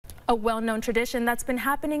A well-known tradition that's been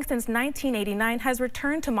happening since 1989 has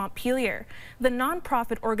returned to Montpelier. The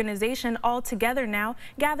non-profit organization All Together Now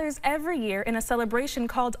gathers every year in a celebration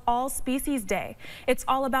called All Species Day. It's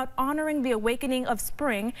all about honoring the awakening of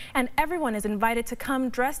spring, and everyone is invited to come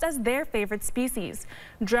dressed as their favorite species.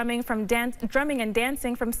 Drumming and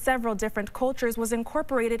dancing from several different cultures was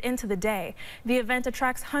incorporated into the day. The event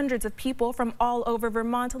attracts hundreds of people from all over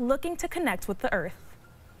Vermont looking to connect with the earth.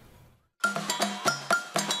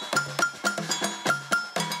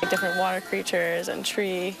 Different water creatures and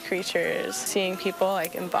tree creatures, seeing people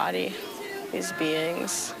embody these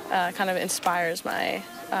beings kind of inspires my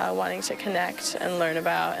wanting to connect and learn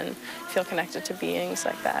about and feel connected to beings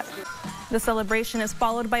like that. The celebration is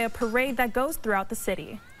followed by a parade that goes throughout the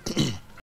city.